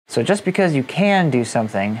So just because you can do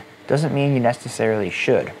something doesn't mean you necessarily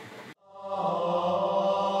should.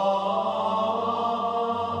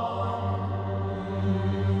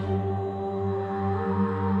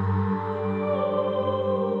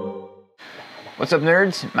 What's up,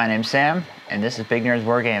 nerds? My name's Sam, and this is Big Nerds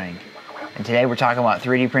Wargaming. And today we're talking about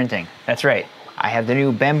 3D printing. That's right, I have the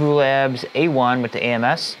new Bambulab's A1 with the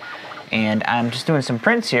AMS, and I'm just doing some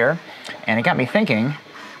prints here, and it got me thinking.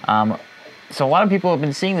 So a lot of people have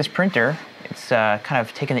been seeing this printer. It's kind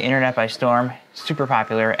of taken the internet by storm. Super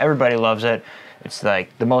popular. Everybody loves it. It's like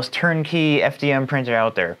the most turnkey FDM printer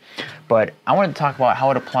out there. But I wanted to talk about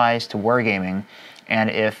how it applies to wargaming and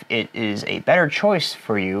if it is a better choice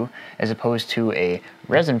for you as opposed to a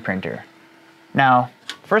resin printer. Now,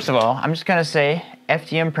 first of all, I'm just gonna say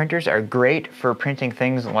FDM printers are great for printing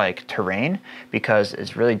things like terrain because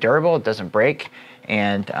it's really durable, it doesn't break,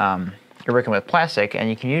 and you're working with plastic,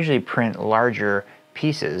 and you can usually print larger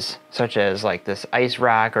pieces, such as like this ice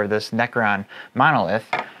rock or this Necron monolith.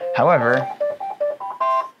 However,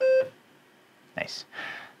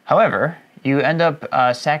 you end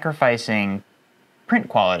up sacrificing print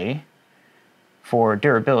quality for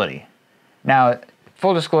durability. Now,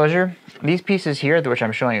 full disclosure, these pieces here, which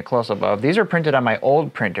I'm showing a close-up of, these are printed on my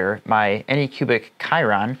old printer, my Anycubic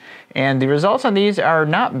Chiron, and the results on these are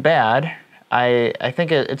not bad. I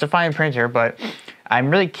think it's a fine printer, but I'm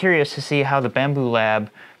really curious to see how the Bambulab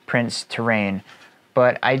prints terrain.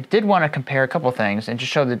 But I did want to compare a couple things and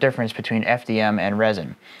just show the difference between FDM and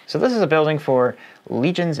resin. So this is a building for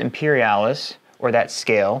Legions Imperialis, or that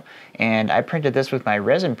scale, and I printed this with my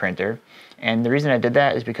resin printer. And the reason I did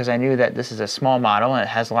that is because I knew that this is a small model and it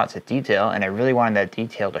has lots of detail, and I really wanted that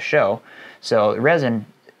detail to show. So resin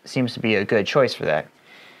seems to be a good choice for that.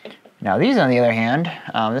 Now these, on the other hand,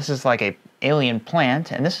 this is like a alien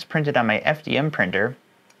plant, and this is printed on my FDM printer,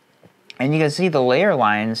 and you can see the layer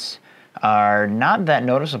lines are not that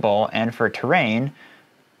noticeable, and for terrain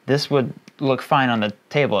this would look fine on the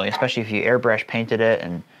table, especially if you airbrush painted it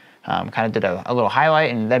and kind of did a little highlight,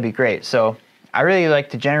 and that'd be great. So I really like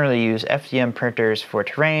to generally use FDM printers for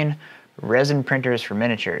terrain, resin printers for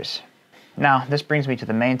miniatures. Now this brings me to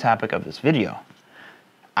the main topic of this video.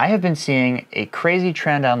 I have been seeing a crazy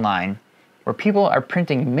trend online where people are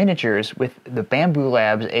printing miniatures with the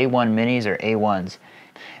Bambulab's A1 minis or A1s.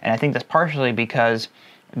 And I think that's partially because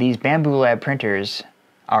these Bambulab printers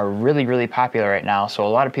are really, really popular right now. So a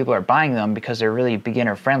lot of people are buying them because they're really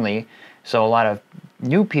beginner friendly. So a lot of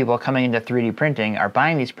new people coming into 3D printing are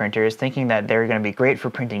buying these printers thinking that they're going to be great for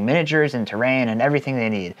printing miniatures and terrain and everything they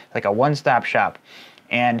need, like a one-stop shop.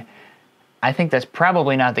 And I think that's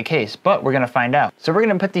probably not the case, but we're going to find out. So we're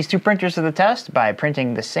going to put these two printers to the test by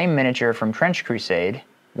printing the same miniature from Trench Crusade,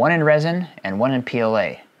 one in resin and one in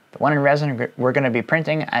PLA. The one in resin we're going to be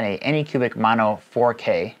printing on a Anycubic Mono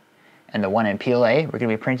 4K, and the one in PLA we're going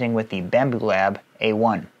to be printing with the Bambulab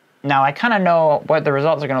A1. Now I kind of know what the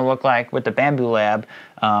results are going to look like with the Bambulab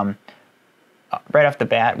right off the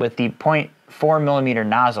bat with the 0.4 millimeter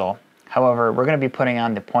nozzle. However, we're going to be putting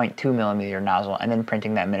on the 0.2 millimeter nozzle and then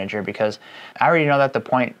printing that miniature because I already know that the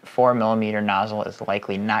 0.4 millimeter nozzle is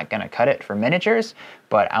likely not going to cut it for miniatures,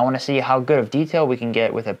 but I want to see how good of detail we can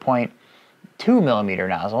get with a 0.2 millimeter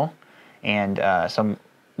nozzle and some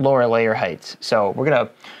lower layer heights. So we're going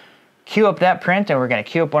to queue up that print, and we're going to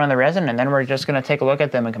queue up one on the resin, and then we're just going to take a look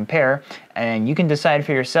at them and compare, and you can decide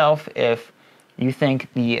for yourself if you think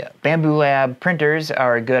the Bambulab printers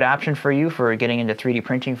are a good option for you for getting into 3D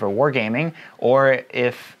printing for wargaming, or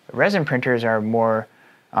if resin printers are more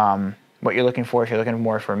what you're looking for if you're looking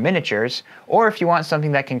more for miniatures, or if you want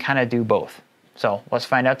something that can kind of do both. So let's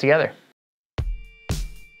find out together.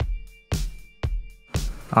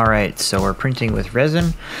 Alright, so we're printing with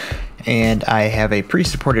resin, and I have a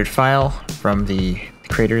pre-supported file from the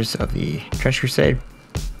creators of the Trench Crusade.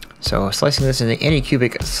 So slicing this in the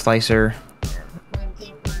Anycubic slicer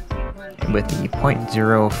with the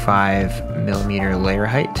 0.05 millimeter layer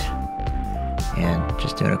height, and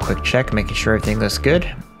just doing a quick check, making sure everything looks good,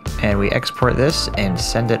 and we export this and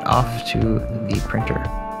send it off to the printer.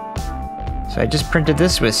 So I just printed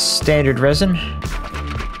this with standard resin.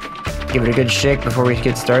 Give it a good shake before we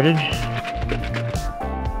get started.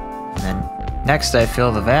 And then next I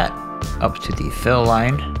fill the vat up to the fill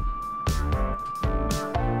line,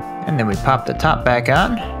 and then we pop the top back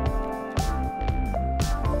on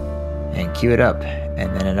and queue it up,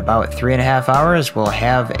 and then in about 3.5 hours we'll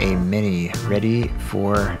have a mini ready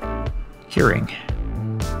for curing.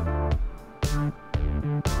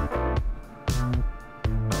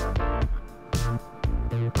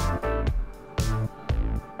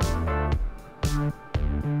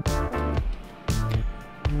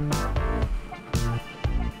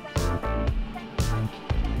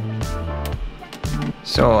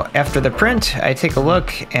 So after the print, I take a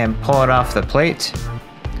look and pull it off the plate.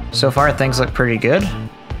 So far, things look pretty good.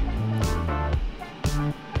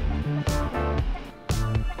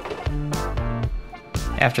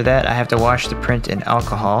 After that, I have to wash the print in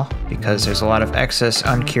alcohol because there's a lot of excess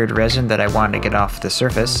uncured resin that I want to get off the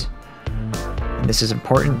surface. And this is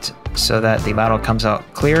important so that the model comes out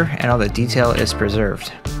clear and all the detail is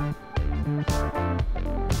preserved.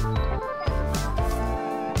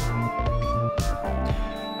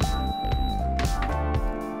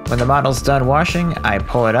 When the model's done washing, I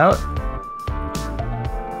pull it out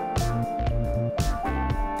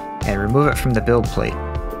and remove it from the build plate.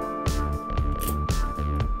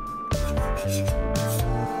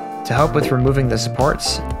 To help with removing the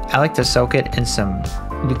supports, I like to soak it in some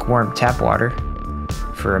lukewarm tap water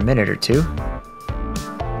for a minute or two.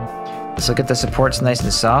 This will get the supports nice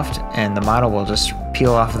and soft, and the model will just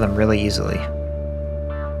peel off of them really easily.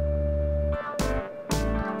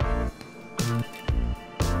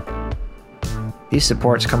 These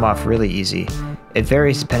supports come off really easy. It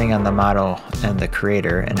varies depending on the model and the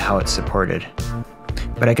creator and how it's supported.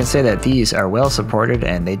 But I can say that these are well supported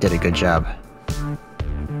and they did a good job.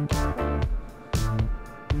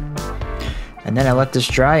 And then I let this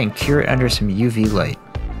dry and cure it under some UV light.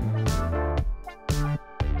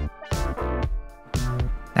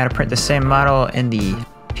 Now to print the same model in the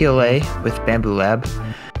PLA with Bambulab.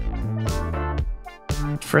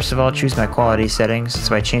 First of all, choose my quality settings,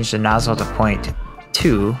 so I changed the nozzle to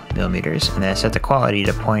 0.2 millimeters, and then I set the quality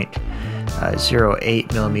to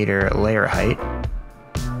 0.08 millimeter layer height.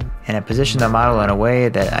 And I position the model in a way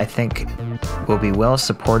that I think will be well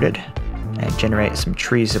supported and generate some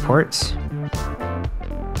tree supports.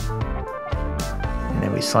 And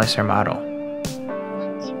then we slice our model.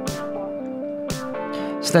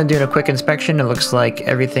 So then doing a quick inspection, it looks like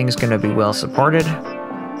everything's going to be well supported.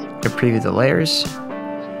 To preview the layers.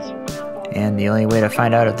 And the only way to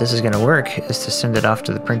find out if this is going to work is to send it off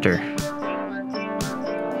to the printer.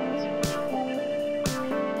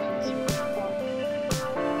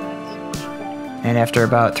 And after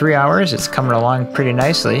about 3 hours, it's coming along pretty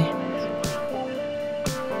nicely.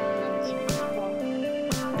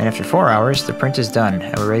 And after 4 hours, the print is done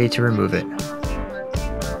and we're ready to remove it.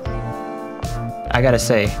 I gotta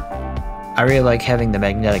say, I really like having the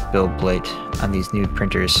magnetic build plate on these new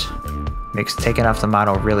printers. Makes taking off the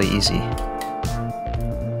model really easy.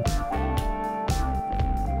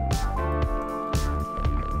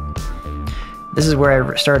 This is where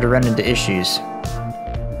I started to run into issues,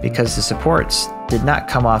 because the supports did not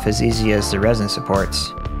come off as easy as the resin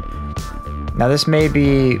supports. Now this may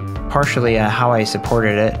be partially on how I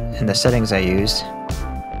supported it and the settings I used,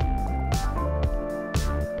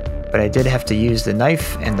 but I did have to use the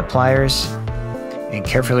knife and the pliers and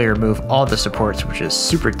carefully remove all the supports, which is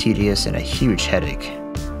super tedious and a huge headache.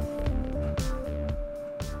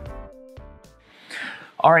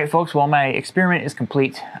 Alright folks, well my experiment is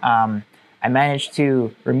complete. I managed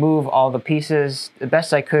to remove all the pieces the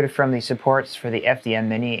best I could from the supports for the FDM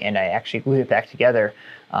Mini, and I actually glued it back together.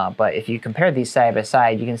 But if you compare these side by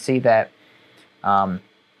side, you can see that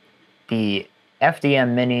the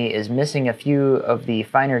FDM Mini is missing a few of the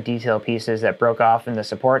finer detail pieces that broke off in the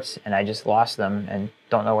supports, and I just lost them and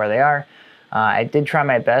don't know where they are. I did try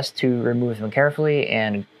my best to remove them carefully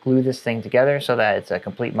and glue this thing together so that it's a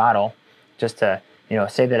complete model, just to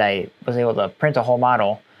say that I was able to print a whole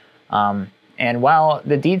model. And while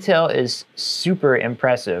the detail is super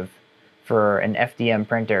impressive for an FDM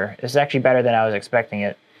printer, it's actually better than I was expecting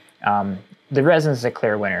it. The resin is a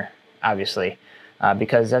clear winner, obviously.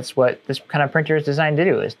 Because that's what this kind of printer is designed to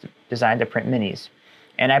do, is designed to print minis.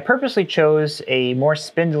 And I purposely chose a more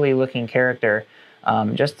spindly looking character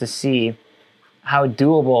just to see how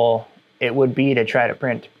doable it would be to try to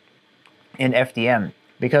print in FDM.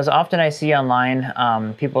 Because often I see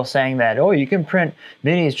online people saying that, oh, you can print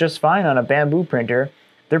minis just fine on a bamboo printer.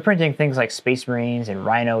 They're printing things like Space Marines and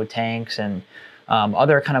Rhino tanks and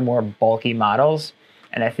other kind of more bulky models.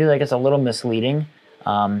 And I feel like it's a little misleading.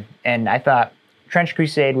 And I thought Trench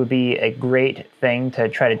Crusade would be a great thing to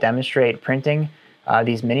try to demonstrate printing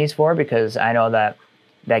these minis for, because I know that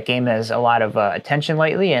that game has a lot of attention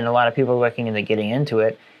lately and a lot of people are looking into getting into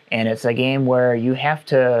it. And it's a game where you have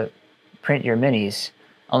to print your minis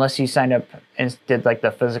unless you signed up and did like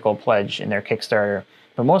the physical pledge in their Kickstarter.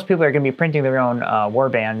 But most people are going to be printing their own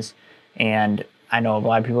warbands, and I know a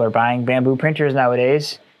lot of people are buying bamboo printers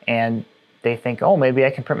nowadays, and they think, oh, maybe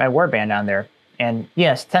I can print my warband on there. And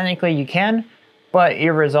yes, technically you can, but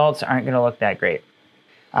your results aren't going to look that great.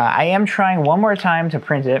 I am trying one more time to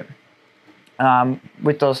print it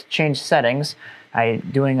with those changed settings,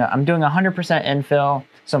 I'm doing 100% infill,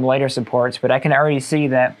 some lighter supports, but I can already see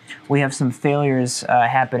that we have some failures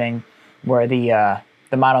happening where the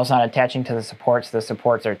model's not attaching to the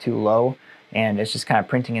supports are too low, and it's just kind of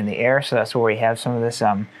printing in the air. So that's where we have some of this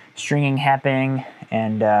stringing happening.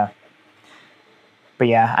 And but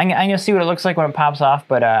yeah, I'm gonna see what it looks like when it pops off.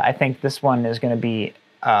 But I think this one is going to be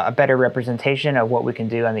a better representation of what we can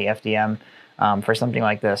do on the FDM for something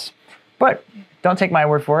like this. But don't take my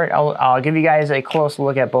word for it. I'll give you guys a close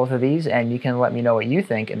look at both of these, and you can let me know what you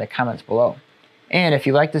think in the comments below. And if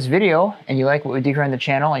you like this video and you like what we do here on the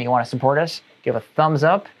channel and you want to support us, give a thumbs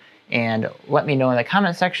up and let me know in the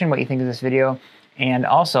comment section what you think of this video. And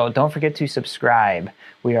also, don't forget to subscribe.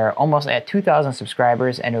 We are almost at 2,000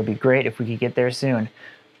 subscribers, and it would be great if we could get there soon.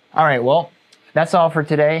 All right, well, that's all for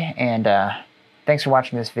today, and thanks for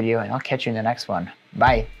watching this video, and I'll catch you in the next one.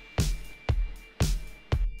 Bye.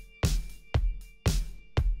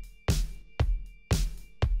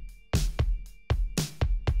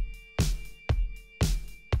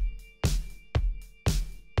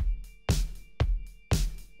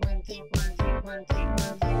 One, two, one, two, one, two.